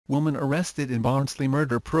woman arrested in Barnsley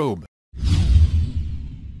murder probe.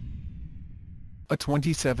 A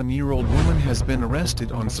 27-year-old woman has been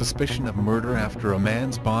arrested on suspicion of murder after a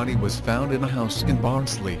man's body was found in a house in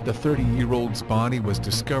Barnsley. The 30-year-old's body was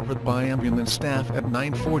discovered by ambulance staff at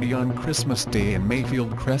 9:40 on Christmas Day in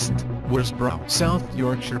Mayfield Crescent, Worsbrough. South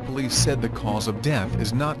Yorkshire Police said the cause of death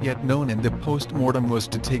is not yet known and the post-mortem was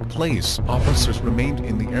to take place. Officers remained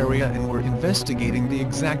in the area and were investigating the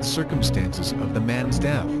exact circumstances of the man's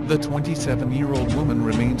death. The 27-year-old woman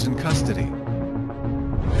remains in custody.